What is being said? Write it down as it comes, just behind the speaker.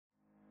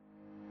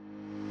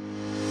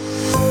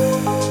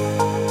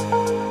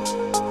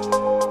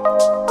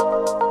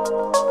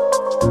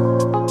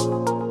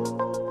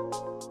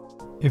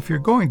If you're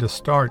going to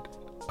start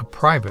a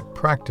private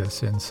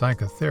practice in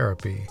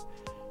psychotherapy,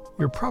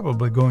 you're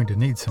probably going to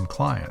need some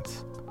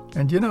clients.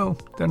 And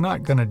they're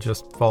not going to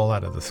just fall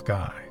out of the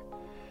sky.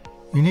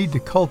 You need to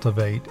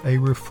cultivate a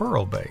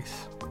referral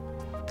base.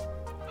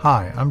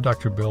 Hi, I'm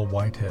Dr. Bill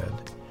Whitehead.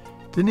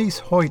 Denise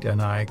Hoyt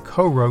and I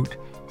co-wrote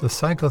the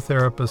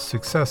Psychotherapist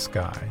Success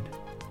Guide.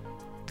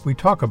 We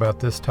talk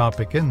about this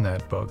topic in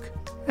that book,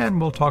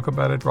 and we'll talk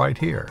about it right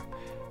here.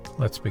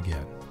 Let's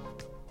begin.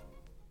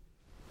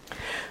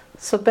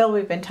 So Bill,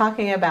 we've been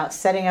talking about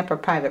setting up a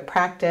private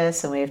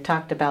practice, and we've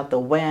talked about the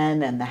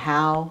when and the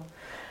how,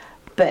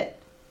 but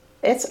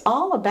it's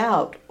all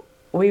about,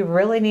 we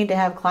really need to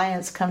have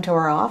clients come to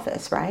our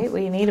office, right?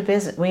 We need a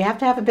business. We have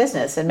to have a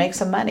business and make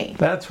some money.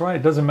 That's right.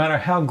 It doesn't matter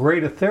how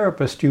great a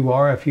therapist you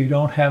are if you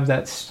don't have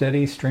that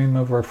steady stream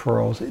of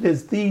referrals. It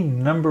is the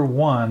number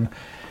one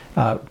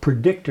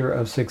predictor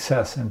of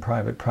success in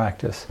private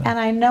practice. And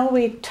I know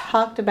we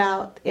talked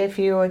about if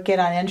you would get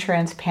on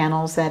insurance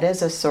panels, that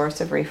is a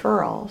source of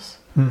referrals.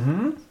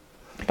 Mm-hmm.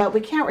 But we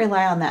can't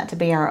rely on that to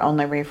be our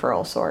only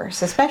referral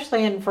source,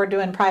 especially if we're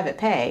doing private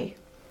pay.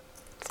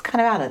 It's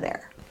kind of out of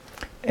there.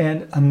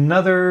 And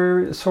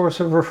another source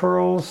of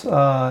referrals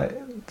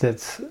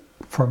that's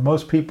for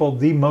most people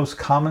the most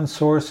common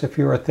source if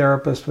you're a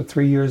therapist with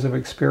 3 years of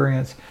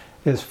experience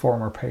is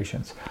former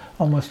patients.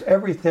 Almost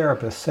every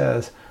therapist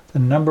says the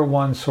number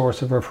one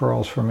source of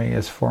referrals for me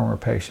is former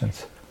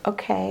patients.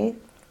 Okay,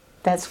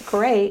 that's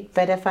great,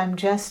 but if I'm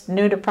just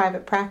new to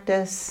private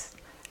practice,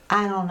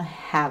 I don't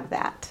have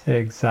that.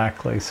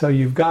 Exactly. So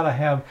you've got to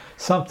have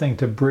something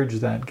to bridge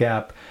that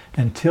gap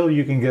until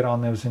you can get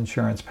on those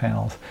insurance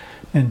panels,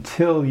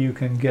 until you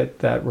can get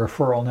that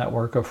referral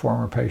network of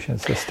former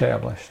patients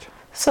established.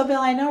 So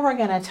Bill, I know we're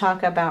going to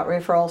talk about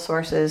referral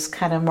sources,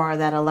 kind of more of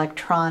that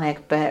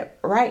electronic, but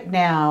right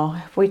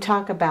now, if we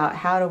talk about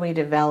how do we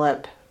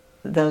develop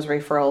those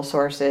referral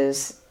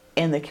sources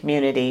in the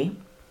community,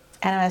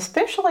 and I'm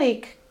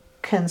especially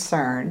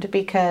concerned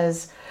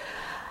because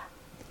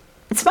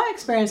it's my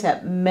experience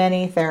that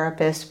many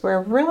therapists,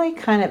 we're really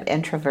kind of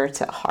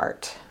introverts at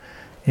heart.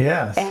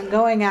 Yes. And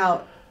going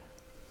out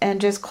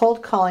and just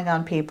cold calling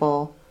on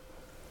people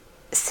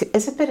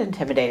is a bit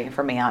intimidating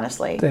for me,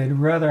 honestly. They'd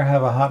rather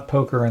have a hot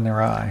poker in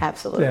their eye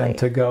Absolutely. than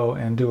to go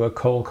and do a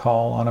cold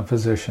call on a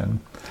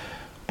physician.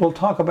 We'll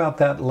talk about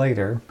that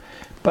later.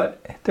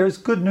 But there's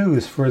good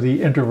news for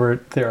the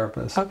introvert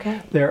therapist.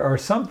 Okay. There are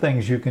some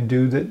things you can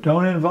do that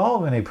don't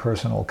involve any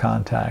personal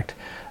contact.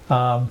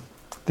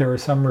 There are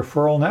some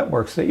referral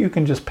networks that you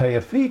can just pay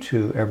a fee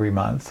to every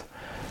month.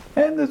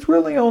 And there's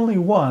really only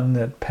one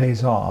that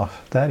pays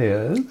off. That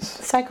is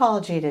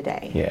Psychology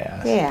Today.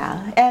 Yes.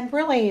 Yeah. And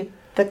really,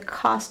 the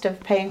cost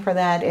of paying for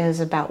that is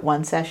about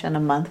one session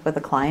a month with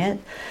a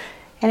client.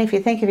 And if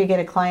you get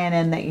a client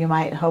in that you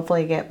might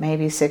hopefully get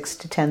maybe 6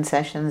 to 10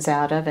 sessions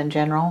out of in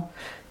general,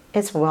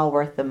 it's well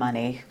worth the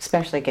money,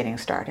 especially getting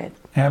started.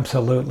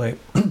 Absolutely.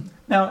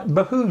 Now, it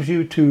behooves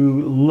you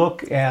to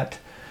look at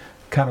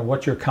kind of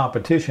what your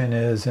competition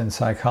is in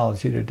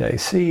psychology today.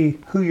 See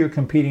who you're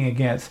competing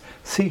against.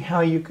 See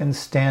how you can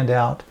stand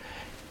out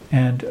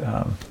and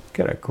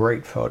get a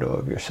great photo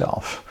of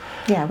yourself.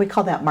 Yeah, we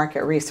call that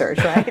market research,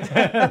 right?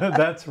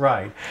 That's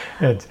right.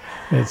 It's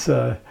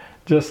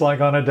just like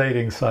on a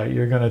dating site.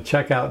 You're going to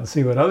check out and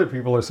see what other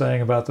people are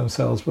saying about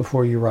themselves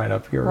before you write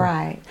up your...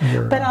 Right.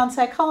 But on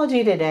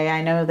Psychology Today,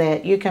 I know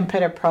that you can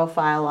put a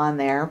profile on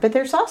there, but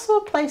there's also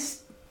a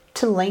place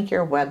to link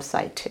your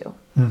website to.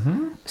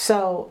 Mm-hmm.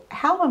 So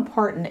how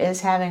important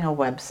is having a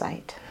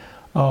website?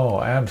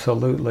 Oh,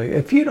 absolutely.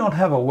 If you don't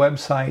have a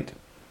website,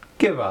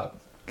 give up.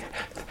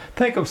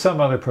 Think of some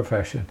other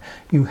profession.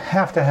 You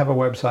have to have a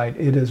website.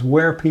 It is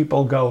where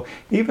people go.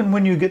 Even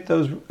when you get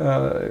those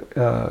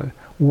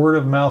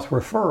word-of-mouth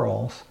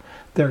referrals,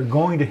 they're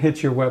going to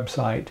hit your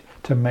website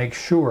to make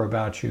sure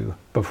about you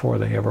before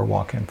they ever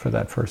walk in for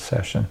that first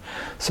session.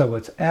 So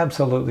it's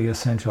absolutely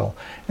essential.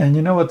 And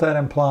you know what that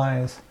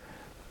implies?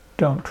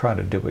 Don't try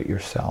to do it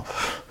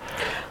yourself.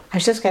 I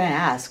was just going to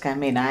ask. I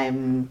mean,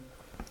 I'm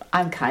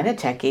kind of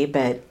techie,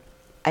 but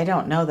I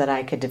don't know that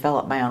I could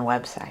develop my own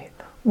website.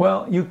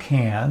 Well, you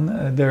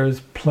can. There's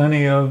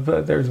plenty of,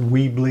 there's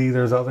Weebly,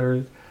 there's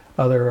other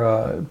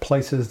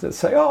places that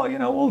say, oh,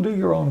 we'll do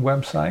your own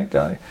website.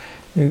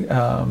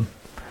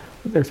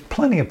 There's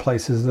plenty of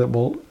places that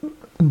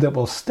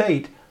will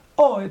state,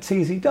 oh, it's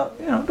easy.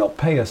 Don't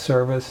pay a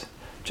service.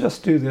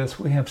 Just do this.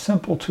 We have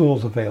simple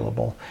tools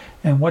available.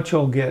 And what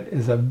you'll get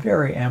is a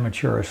very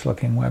amateurish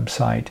looking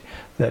website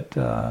that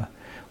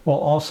will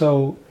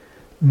also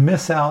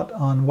miss out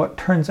on what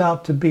turns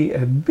out to be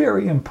a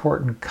very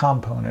important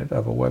component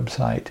of a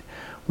website,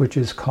 which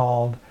is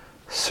called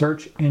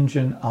search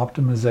engine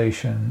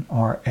optimization,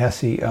 or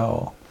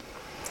SEO.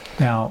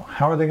 Now,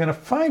 how are they going to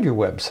find your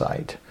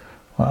website?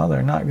 Well,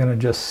 they're not going to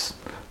just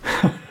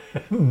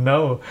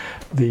know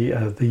the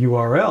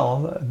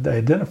URL, the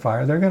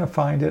identifier. They're going to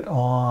find it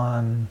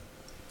on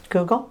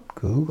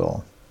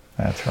Google.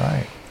 That's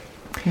right.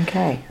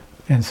 Okay.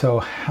 And so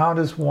how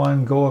does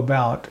one go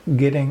about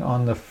getting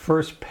on the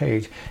first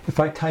page? If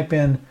I type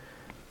in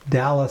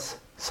Dallas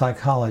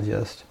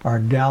psychologist or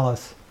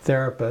Dallas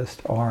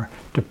therapist or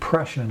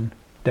depression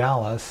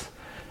Dallas,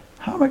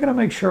 how am I going to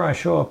make sure I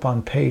show up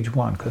on page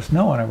 1? Because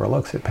no one ever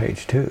looks at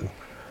page 2.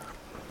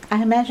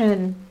 I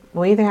imagine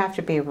we either have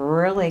to be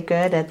really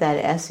good at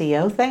that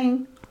SEO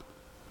thing.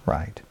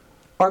 Right.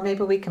 Or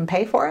maybe we can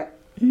pay for it.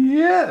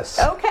 Yes.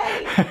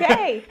 Okay.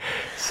 Yay.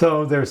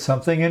 So there's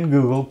something in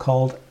Google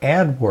called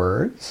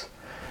AdWords.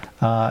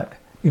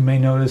 You may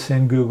notice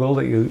in Google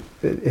that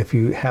if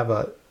you have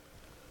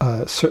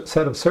a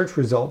set of search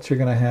results, you're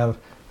going to have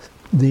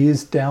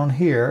these down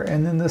here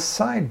and then the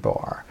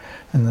sidebar.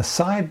 And the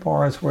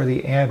sidebar is where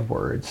the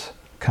AdWords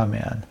come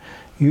in.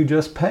 You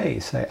just pay.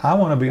 Say, I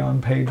want to be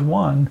on page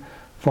 1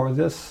 for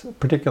this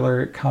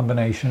particular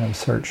combination of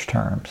search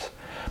terms.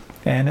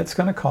 And it's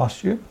going to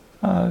cost you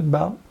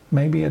about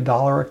maybe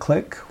 $1 a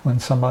click when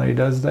somebody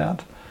does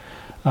that.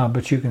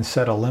 But you can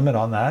set a limit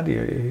on that.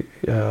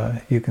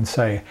 You can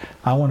say,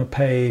 I want to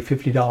pay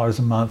 $50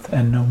 a month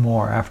and no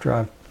more. After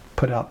I've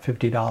put out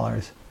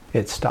 $50,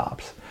 it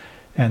stops.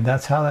 And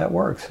that's how that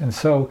works. And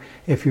so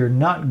if you're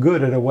not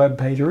good at a web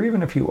page, or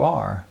even if you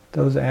are,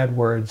 those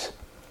AdWords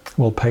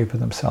will pay for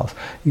themselves.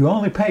 You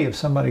only pay if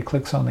somebody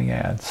clicks on the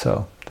ad.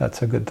 So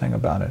that's a good thing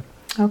about it.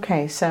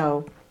 Okay,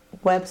 so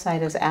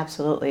website is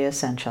absolutely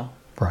essential.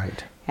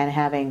 Right. And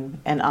having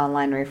an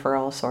online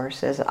referral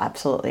source is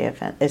absolutely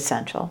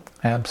essential.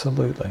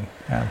 Absolutely.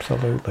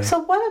 Absolutely. So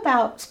what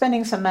about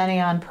spending some money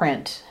on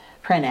print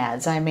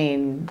ads? I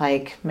mean,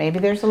 like maybe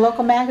there's a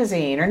local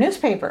magazine or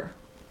newspaper.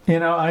 You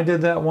know, I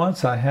did that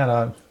once.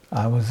 I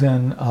was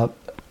in a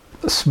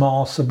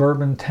small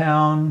suburban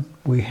town.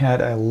 We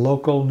had a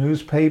local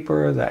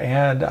newspaper. The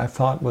ad I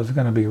thought was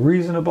going to be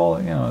reasonable.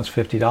 You know, it was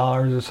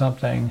 $50 or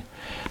something.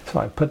 So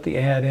I put the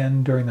ad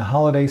in during the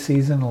holiday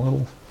season, a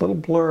little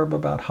blurb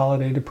about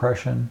holiday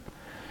depression.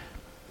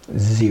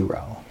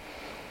 Zero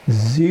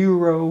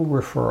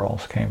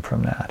referrals came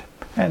from that.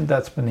 And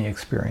that's been the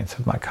experience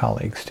of my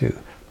colleagues too.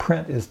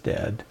 Print is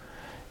dead.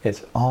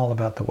 It's all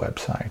about the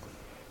website.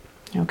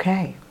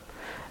 Okay.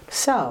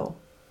 So,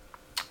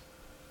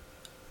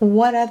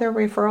 what other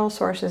referral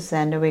sources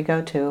then do we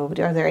go to?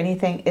 Is there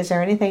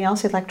anything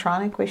else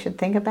electronic we should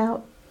think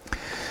about?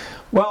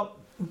 Well,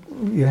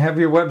 you have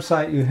your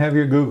website, you have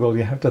your Google,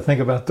 you have to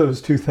think about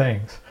those two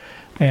things.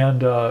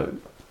 And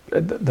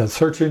the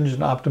search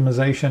engine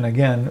optimization,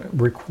 again,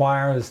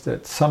 requires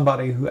that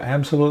somebody who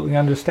absolutely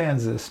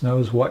understands this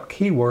knows what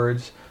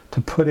keywords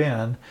to put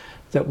in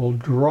that will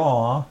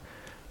draw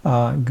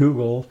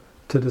Google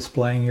to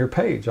displaying your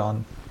page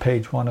on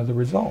page 1 of the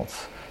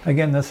results.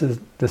 Again, this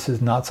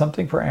is not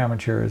something for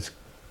amateurs.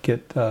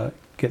 Get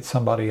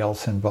somebody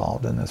else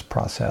involved in this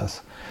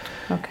process.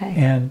 Okay.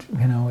 And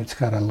you know, it's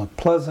got to look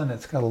pleasant.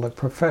 It's got to look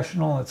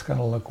professional. It's got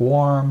to look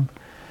warm.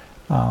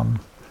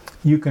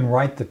 You can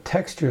write the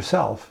text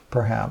yourself,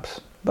 perhaps,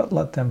 but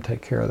let them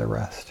take care of the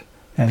rest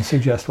and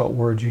suggest what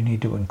words you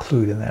need to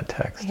include in that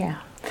text. Yeah.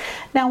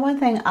 Now, one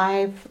thing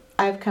I've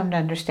come to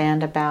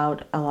understand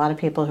about a lot of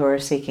people who are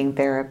seeking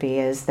therapy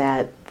is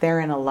that they're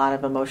in a lot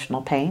of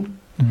emotional pain,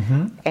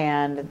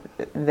 and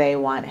they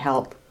want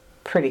help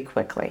pretty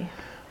quickly.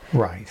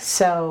 Right.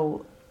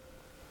 So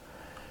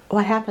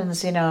what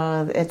happens, you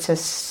know, it's a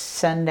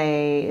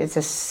Saturday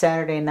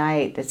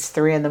night, it's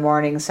 3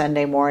 a.m,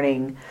 Sunday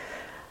morning,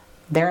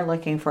 they're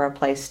looking for a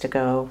place to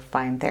go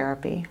find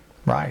therapy.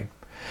 Right.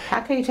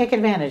 How can you take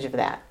advantage of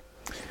that?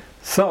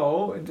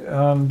 So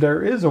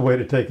there is a way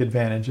to take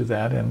advantage of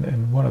that,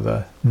 and one of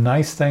the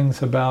nice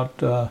things about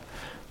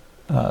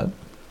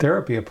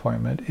Therapy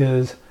Appointment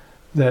is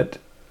that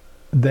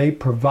they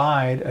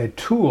provide a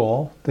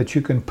tool that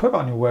you can put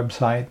on your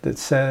website that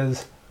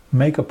says,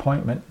 make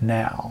appointment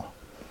now.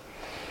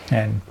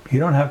 And you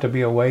don't have to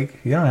be awake,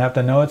 you don't have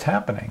to know it's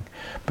happening.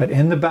 But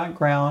in the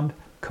background,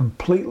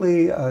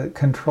 completely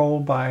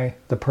controlled by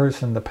the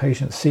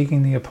patient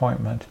seeking the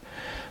appointment,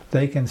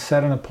 they can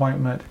set an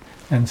appointment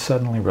and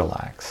suddenly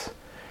relax.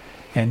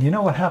 And you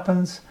know what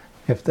happens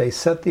if they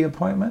set the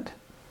appointment?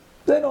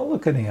 They don't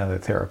look at any other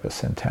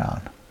therapists in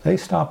town. They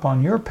stop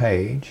on your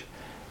page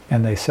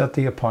and they set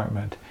the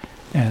appointment,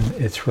 and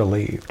it's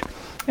relieved.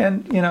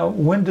 And you know,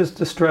 when does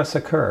distress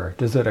occur?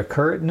 Does it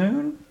occur at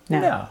noon?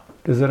 No.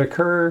 Does it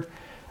occur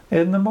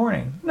in the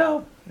morning?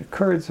 No. It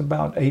occurs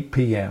about 8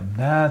 p.m.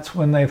 That's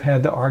when they've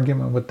had the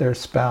argument with their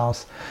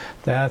spouse.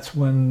 That's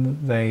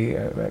when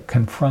they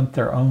confront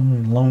their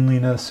own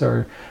loneliness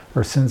or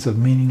sense of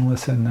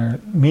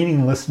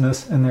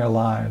meaninglessness in their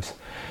lives.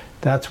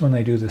 That's when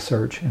they do the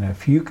search. And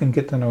if you can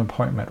get them an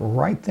appointment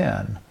right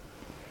then,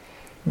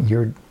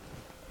 you're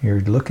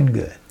looking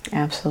good.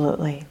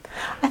 Absolutely.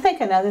 I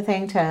think another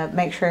thing to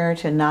make sure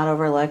to not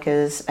overlook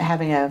is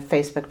having a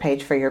Facebook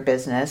page for your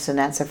business, and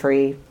that's a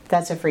free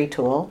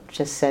tool,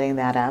 just setting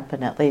that up,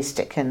 and at least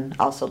it can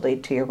also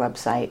lead to your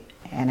website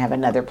and have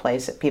another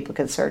place that people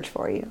can search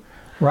for you.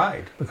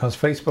 Right, because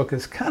Facebook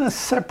is kind of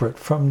separate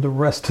from the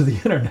rest of the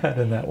internet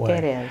in that way.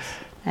 It is.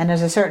 And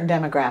there's a certain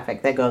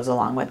demographic that goes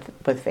along with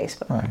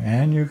Facebook. Right,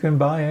 and you can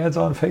buy ads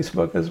on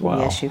Facebook as well.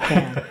 Yes, you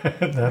can.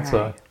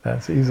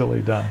 That's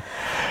easily done.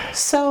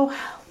 So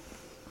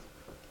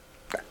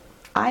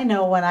I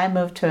know when I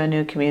moved to a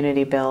new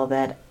community, Bill,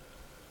 that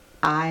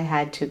I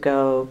had to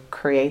go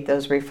create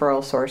those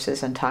referral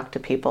sources and talk to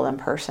people in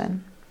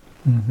person.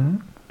 Mm-hmm.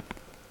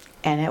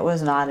 And it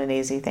was not an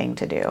easy thing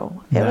to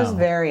do. It was No.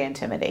 very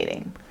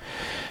intimidating.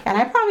 And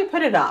I probably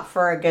put it off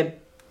for a good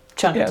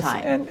chunk of Yes,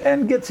 time.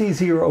 and gets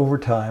easier over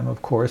time,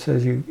 of course,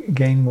 as you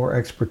gain more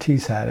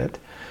expertise at it.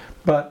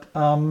 But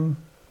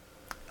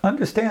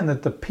understand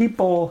that the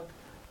people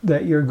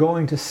that you're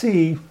going to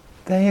see,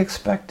 they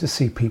expect to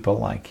see people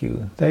like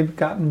you. They've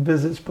gotten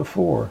visits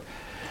before.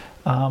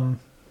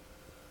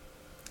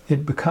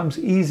 It becomes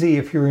easy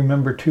if you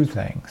remember two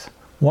things.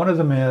 One of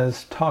them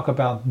is talk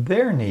about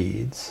their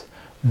needs,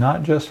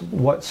 not just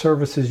what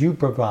services you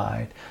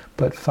provide,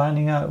 but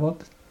finding out, well,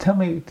 tell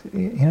me,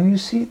 you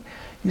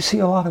see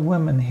a lot of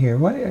women here.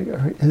 What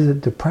is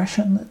it,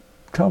 depression that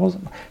troubles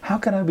them? How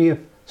can I be of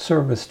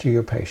service to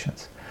your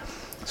patients?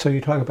 So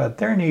you talk about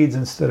their needs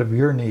instead of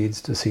your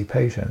needs to see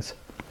patients.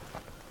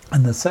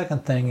 And the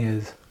second thing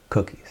is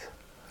cookies.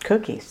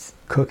 Cookies.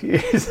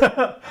 Cookies.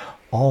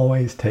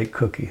 Always take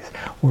cookies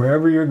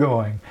wherever you're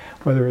going,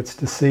 whether it's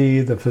to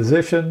see the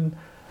physician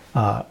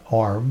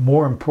or,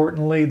 more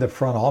importantly, the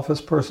front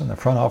office person. The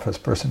front office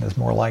person is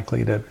more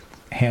likely to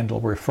handle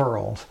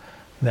referrals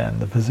than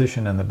the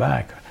physician in the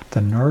back.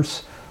 The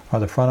nurse or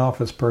the front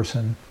office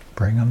person,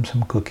 bring them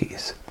some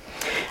cookies.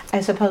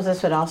 I suppose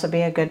this would also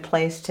be a good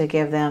place to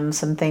give them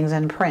some things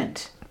in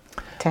print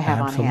to have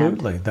on hand.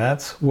 Absolutely.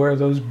 That's where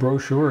those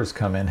brochures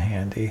come in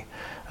handy.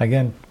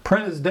 Again,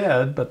 print is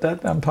dead, but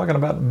that I'm talking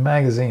about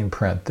magazine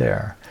print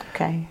there.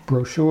 Okay.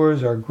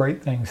 Brochures are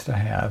great things to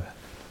have.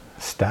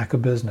 Stack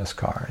of business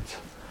cards.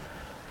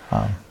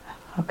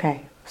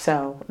 Okay.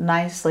 So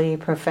nicely,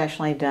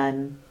 professionally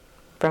done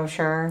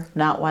brochure,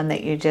 not one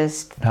that you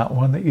just Not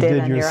one that you did did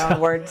on yourself. your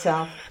own word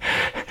self.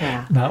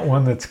 Yeah. Not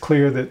one that's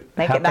clear that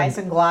Make it nice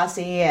and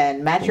glossy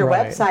and match your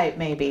Right. website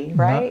maybe,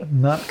 right?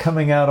 Not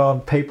coming out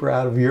on paper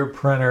out of your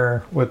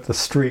printer with the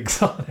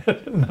streaks on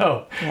it.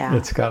 No, Yeah.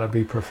 It's got to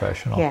be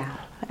professional. Yeah.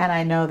 And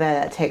I know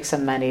that it takes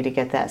some money to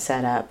get that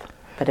set up,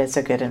 but it's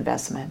a good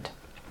investment.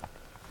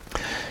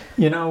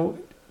 You know,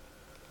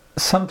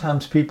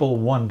 sometimes people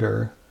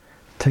wonder,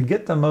 to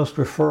get the most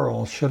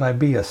referrals, should I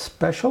be a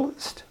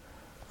specialist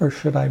or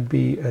should I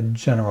be a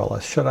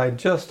generalist? Should I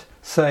just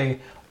say,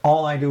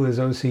 all I do is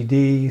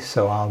OCD,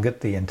 so I'll get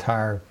the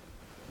entire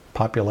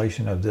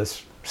population of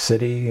this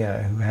city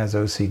who has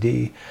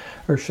OCD?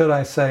 Or should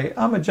I say,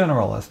 I'm a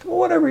generalist.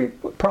 Whatever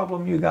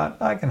problem you got,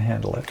 I can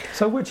handle it.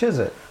 So which is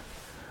it?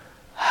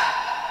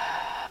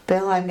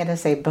 Bill, I'm going to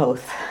say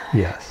both.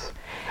 Yes.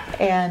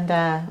 And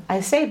I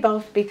say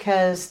both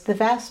because the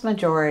vast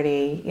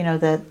majority,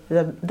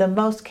 the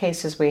most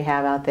cases we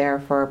have out there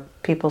for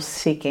people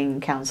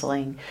seeking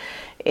counseling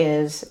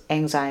is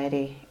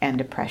anxiety and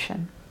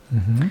depression.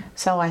 Mm-hmm.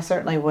 So I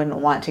certainly wouldn't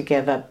want to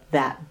give up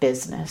that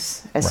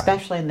business,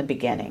 especially in the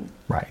beginning.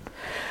 Right.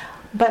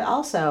 But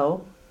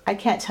also, I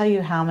can't tell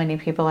you how many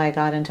people I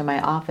got into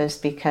my office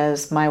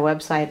because my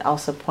website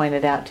also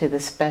pointed out to the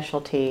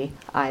specialty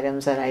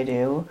items that I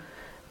do,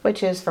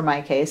 which is, for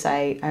my case,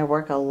 I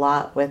work a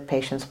lot with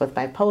patients with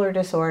bipolar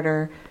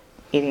disorder,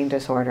 eating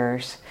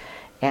disorders,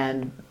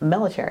 and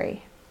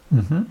military.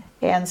 Mm-hmm.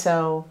 And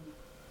so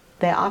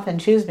they often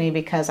choose me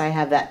because I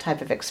have that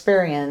type of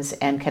experience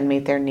and can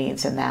meet their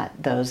needs in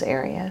those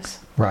areas.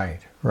 Right,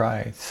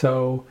 right.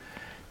 So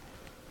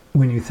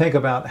when you think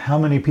about how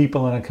many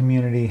people in a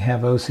community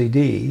have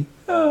OCD,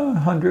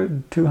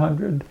 100,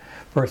 200,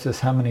 versus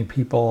how many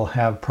people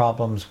have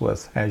problems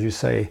with, as you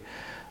say,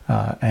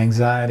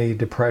 anxiety,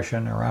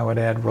 depression, or I would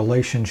add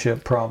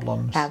relationship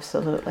problems.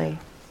 Absolutely.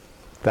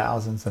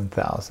 Thousands and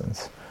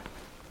thousands.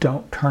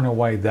 Don't turn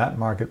away that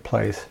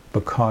marketplace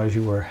because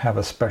you have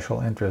a special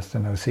interest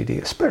in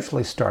OCD,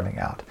 especially starting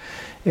out.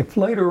 If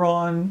later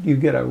on you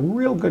get a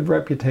real good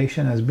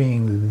reputation as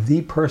being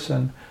the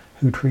person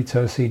who treats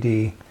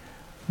OCD,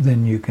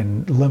 then you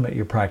can limit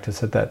your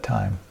practice at that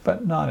time,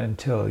 but not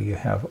until you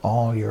have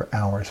all your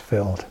hours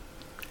filled.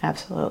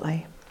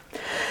 Absolutely.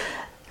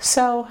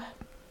 So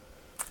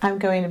I'm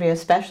going to be a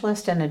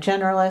specialist and a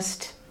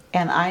generalist,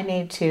 and I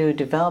need to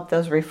develop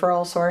those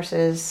referral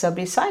sources. So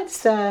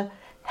besides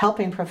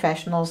helping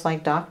professionals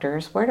like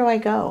doctors, where do I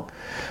go?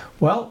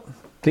 Well,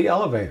 the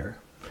elevator.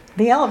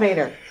 The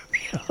elevator.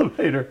 The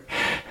elevator.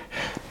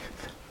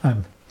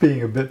 I'm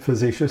being a bit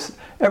facetious.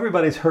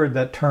 Everybody's heard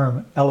that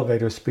term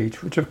elevator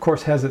speech, which of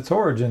course has its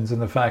origins in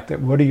the fact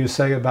that what do you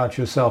say about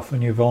yourself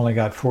when you've only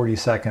got 40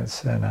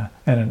 seconds and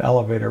an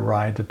elevator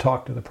ride to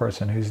talk to the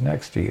person who's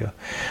next to you.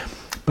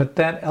 But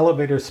that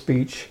elevator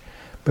speech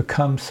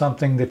becomes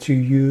something that you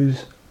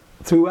use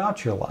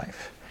throughout your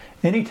life.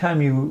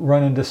 Anytime you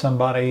run into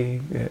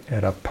somebody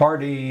at a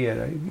party, at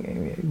a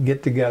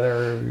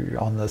get-together,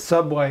 on the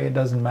subway, it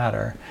doesn't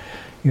matter.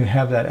 You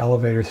have that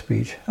elevator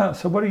speech. Oh,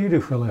 so what do you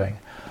do for a living?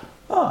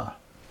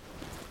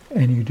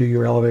 And you do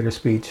your elevator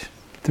speech,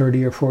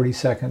 30 or 40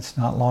 seconds,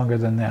 not longer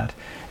than that.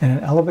 And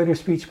an elevator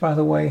speech, by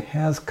the way,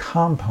 has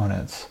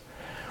components.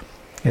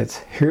 It's,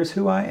 here's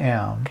who I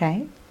am.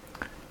 Okay.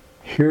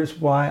 Here's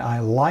why I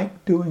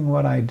like doing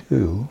what I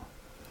do.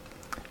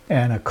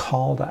 and a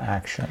call to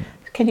action.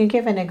 Can you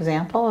give an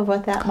example of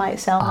what that might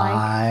sound like?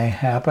 I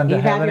happen to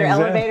you have have an your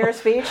example. elevator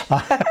speech?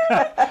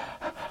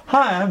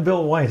 Hi, I'm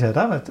Bill Whitehead.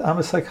 I'm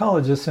a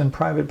psychologist in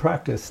private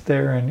practice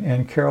there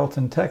in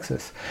Carrollton,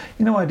 Texas.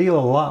 You know, I deal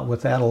a lot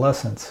with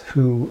adolescents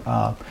who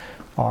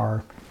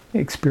are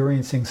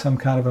experiencing some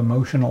kind of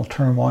emotional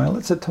turmoil.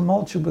 It's a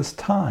tumultuous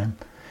time.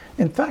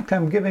 In fact,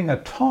 I'm giving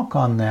a talk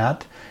on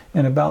that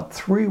in about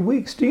 3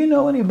 weeks. Do you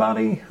know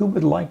anybody who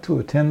would like to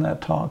attend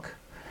that talk?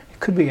 It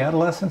could be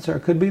adolescents or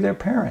it could be their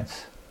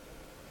parents.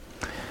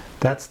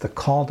 That's the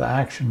call to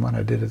action when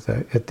I did it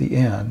at the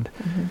end,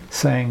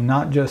 saying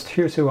not just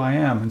here's who I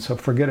am and so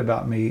forget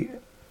about me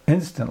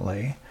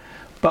instantly,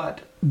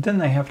 but then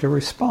they have to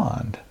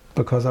respond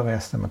because I've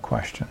asked them a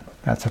question.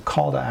 That's a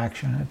call to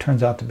action. It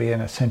turns out to be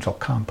an essential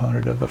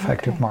component of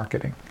effective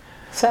marketing.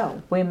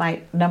 So we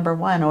might, number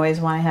one, always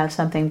want to have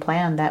something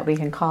planned that we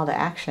can call to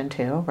action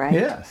to, right?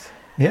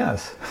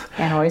 Yes.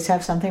 And always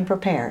have something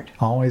prepared.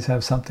 Always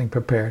have something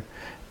prepared.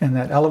 And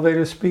that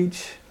elevator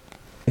speech,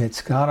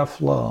 it's got to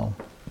flow.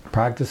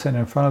 Practice it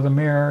in front of the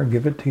mirror,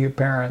 give it to your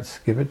parents,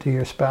 give it to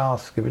your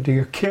spouse, give it to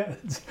your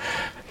kids,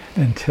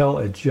 until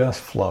it just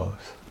flows.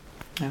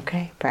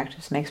 Okay,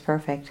 practice makes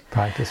perfect.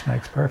 Practice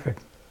makes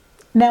perfect.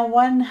 Now,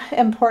 one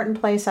important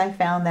place I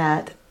found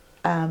that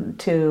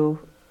to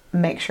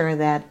make sure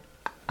that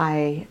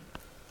I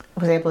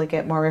was able to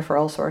get more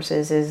referral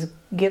sources is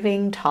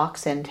giving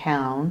talks in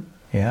town.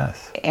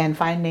 Yes. And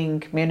finding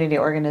community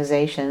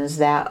organizations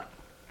that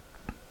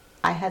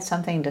I had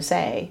something to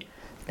say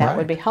that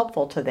would be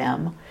helpful to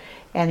them.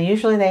 And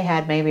usually they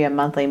had maybe a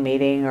monthly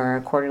meeting or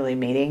a quarterly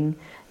meeting,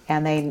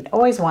 and they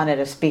always wanted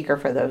a speaker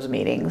for those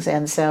meetings.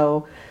 And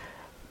so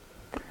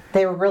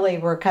they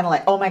were kind of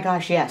like, oh my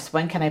gosh, yes,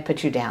 when can I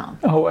put you down?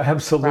 Oh,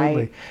 absolutely.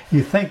 Right?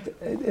 You think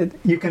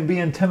you can be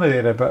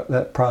intimidated about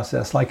that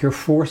process, like you're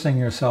forcing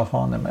yourself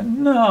on them. And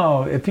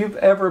no, if you've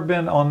ever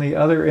been on the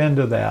other end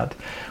of that,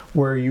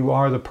 where you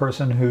are the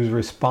person who's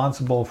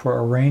responsible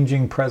for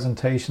arranging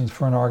presentations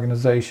for an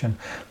organization,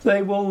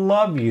 they will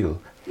love you.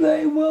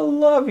 They will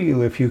love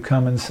you if you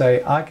come and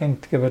say, I can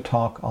give a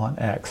talk on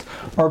X.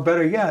 Or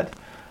better yet,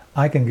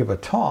 I can give a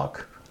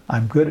talk.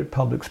 I'm good at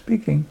public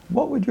speaking.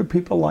 What would your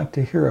people like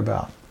to hear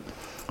about?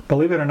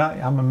 Believe it or not,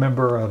 I'm a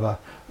member of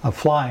a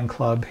flying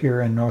club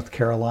here in North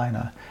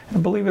Carolina.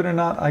 And believe it or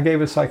not, I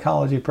gave a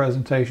psychology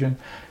presentation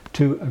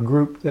to a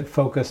group that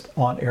focused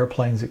on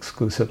airplanes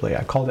exclusively.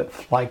 I called it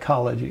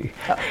Flycology.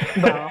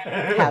 Well,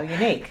 how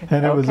unique.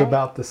 And it was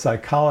about the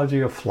psychology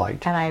of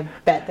flight. And I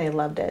bet they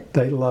loved it.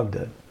 They loved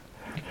it.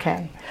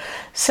 Okay.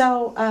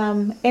 So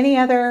any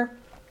other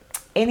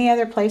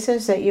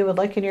places that you would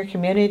like in your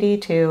community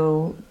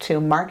to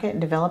market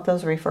and develop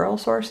those referral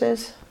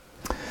sources?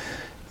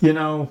 You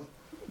know,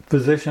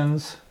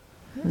 physicians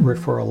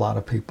refer a lot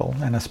of people,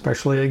 and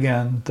especially,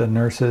 again, the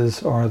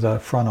nurses or the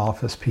front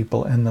office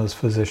people in those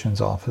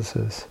physicians'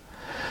 offices.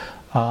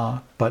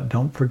 But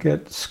don't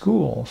forget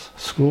schools,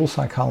 school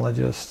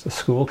psychologists,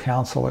 school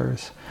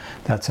counselors.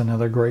 That's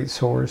another great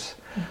source.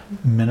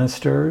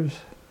 Ministers,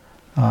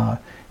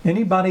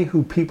 anybody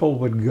who people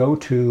would go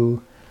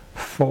to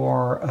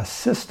for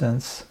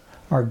assistance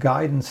or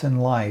guidance in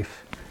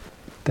life,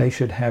 they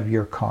should have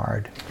your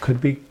card.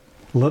 Could be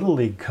Little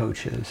League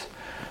coaches.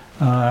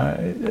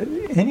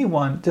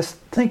 Anyone, just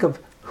think of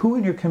who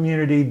in your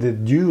community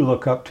did you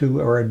look up to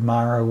or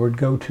admire or would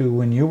go to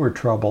when you were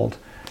troubled.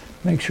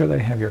 Make sure they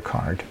have your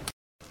card.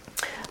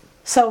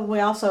 So we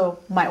also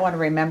might want to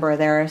remember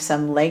there are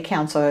some lay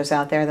counselors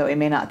out there that we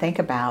may not think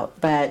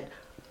about, but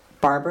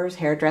barbers,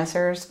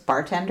 hairdressers,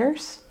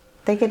 bartenders,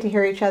 they get to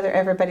hear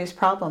everybody's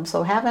problems.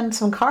 So having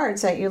some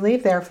cards that you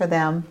leave there for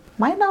them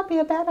might not be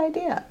a bad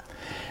idea.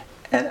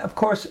 And of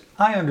course,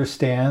 I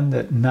understand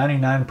that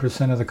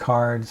 99% of the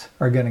cards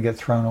are going to get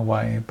thrown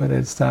away, but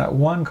it's that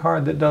one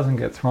card that doesn't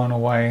get thrown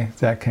away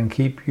that can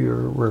keep your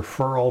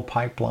referral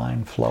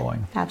pipeline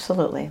flowing.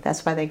 Absolutely.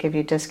 That's why they give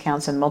you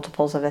discounts in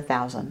multiples of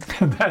 1,000.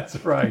 That's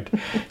right.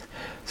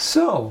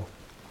 So,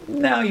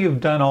 now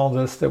you've done all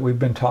this that we've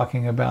been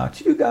talking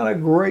about. You got a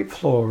great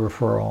flow of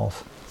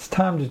referrals. It's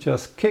time to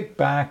just kick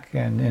back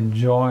and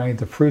enjoy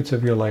the fruits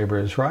of your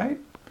labors, right?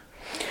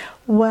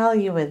 Well,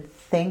 you would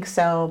think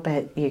so,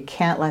 but you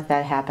can't let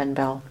that happen,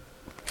 Bill.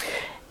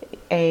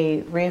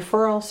 A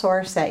referral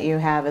source that you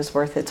have is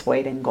worth its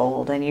weight in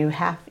gold, and you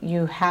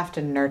have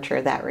to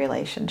nurture that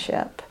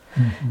relationship.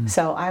 Mm-hmm.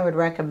 So I would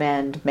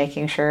recommend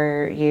making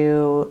sure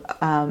you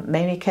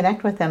maybe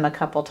connect with them a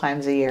couple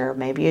times a year.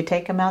 Maybe you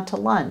take them out to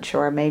lunch,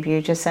 or maybe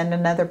you just send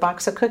another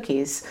box of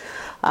cookies,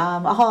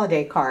 a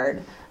holiday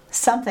card,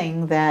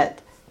 something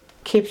that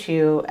keeps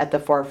you at the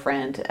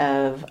forefront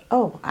of,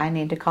 oh, I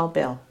need to call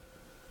Bill.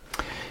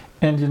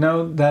 And you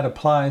know, that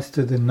applies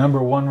to the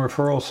number one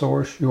referral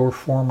source, your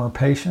former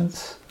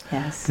patients.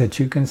 Yes. That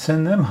you can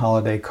send them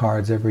holiday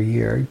cards every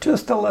year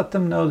just to let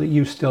them know that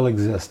you still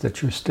exist,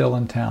 that you're still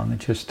in town,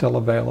 that you're still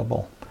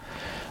available.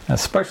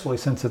 especially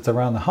since it's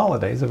around the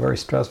holidays, a very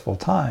stressful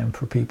time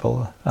for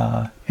people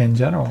in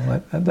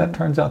general. That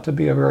turns out to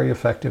be a very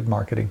effective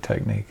marketing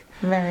technique.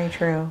 Very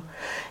true.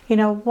 You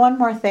know, one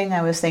more thing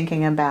I was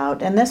thinking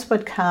about, and this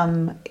would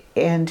come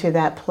into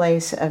that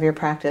place of your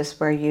practice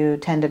where you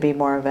tend to be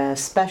more of a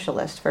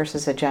specialist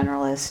versus a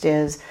generalist,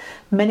 is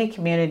many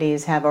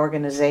communities have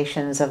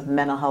organizations of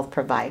mental health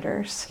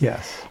providers.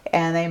 Yes.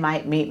 And they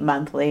might meet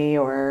monthly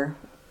or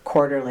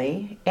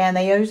quarterly, and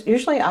they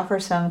usually offer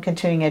some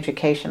continuing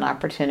education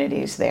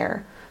opportunities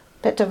there.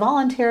 But to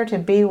volunteer to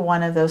be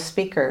one of those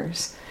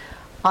speakers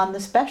on the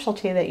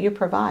specialty that you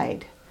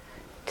provide,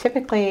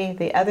 typically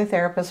the other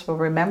therapists will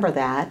remember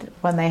that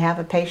when they have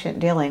a patient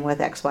dealing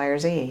with X, Y, or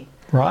Z.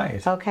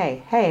 Right.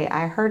 Okay, hey,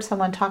 I heard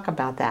someone talk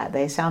about that.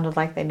 They sounded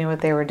like they knew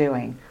what they were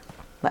doing.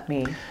 Let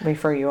me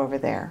refer you over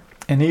there.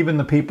 And even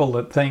the people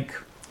that think,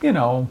 you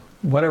know,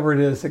 whatever it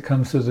is that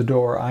comes through the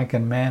door, I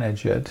can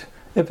manage it.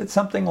 If it's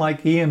something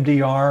like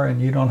EMDR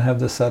and you don't have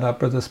the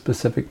setup or the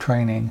specific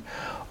training,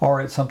 or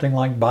it's something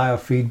like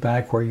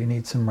biofeedback where you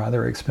need some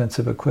rather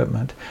expensive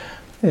equipment,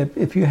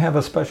 if you have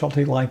a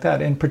specialty like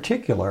that, in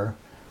particular,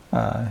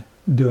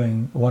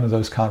 doing one of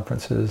those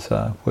conferences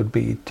would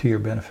be to your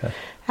benefit.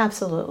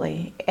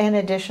 Absolutely. And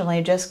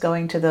additionally, just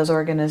going to those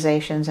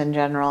organizations in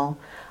general,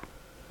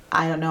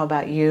 I don't know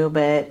about you,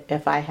 but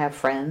if I have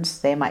friends,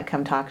 they might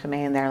come talk to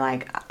me and they're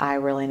like, I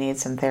really need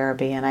some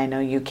therapy and I know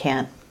you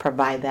can't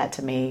provide that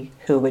to me.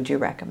 Who would you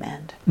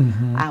recommend?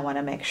 Mm-hmm. I want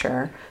to make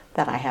sure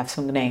that I have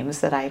some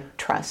names that I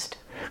trust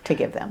to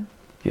give them.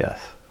 Yes.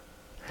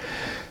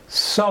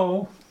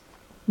 So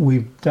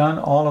we've done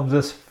all of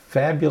this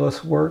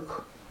fabulous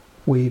work.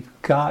 We've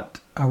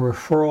got a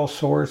referral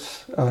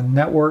source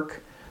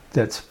network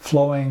that's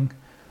flowing.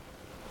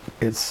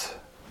 It's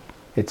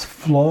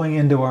flowing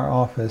into our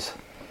office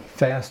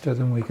faster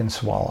than we can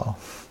swallow.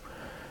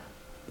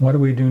 What do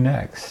we do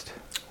next?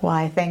 Well,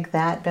 I think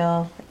that,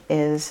 Bill,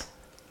 is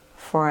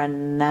for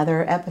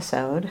another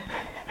episode.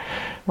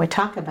 We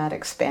talk about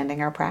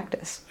expanding our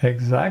practice.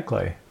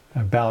 Exactly.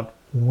 About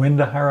when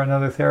to hire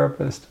another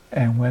therapist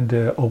and when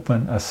to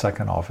open a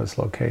second office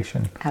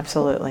location.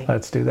 Absolutely.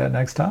 Let's do that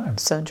next time.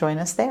 So join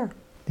us there.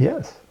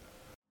 Yes.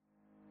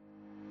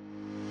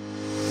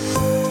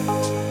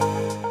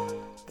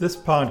 This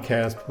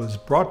podcast was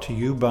brought to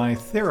you by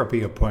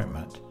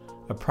TherapyAppointment,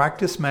 a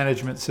practice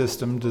management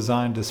system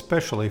designed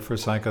especially for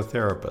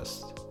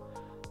psychotherapists.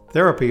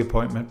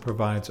 TherapyAppointment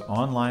provides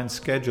online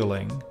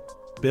scheduling,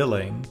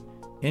 billing,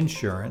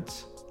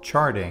 insurance,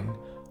 charting,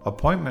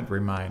 appointment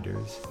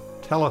reminders,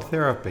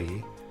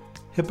 teletherapy,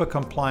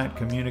 HIPAA-compliant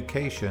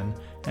communication,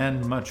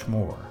 and much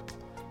more.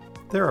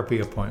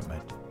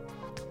 TherapyAppointment.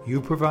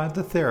 You provide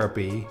the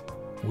therapy,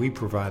 we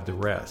provide the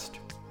rest.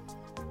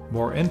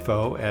 More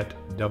info at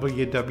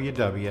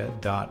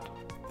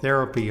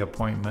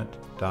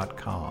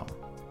www.therapyappointment.com.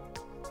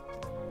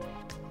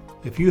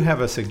 If you have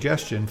a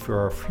suggestion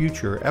for a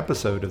future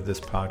episode of this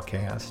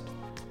podcast,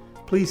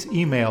 please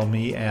email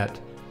me at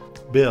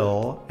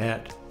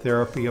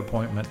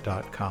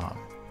bill@therapyappointment.com.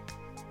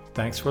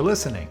 Thanks for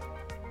listening.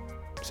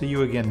 See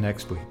you again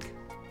next week.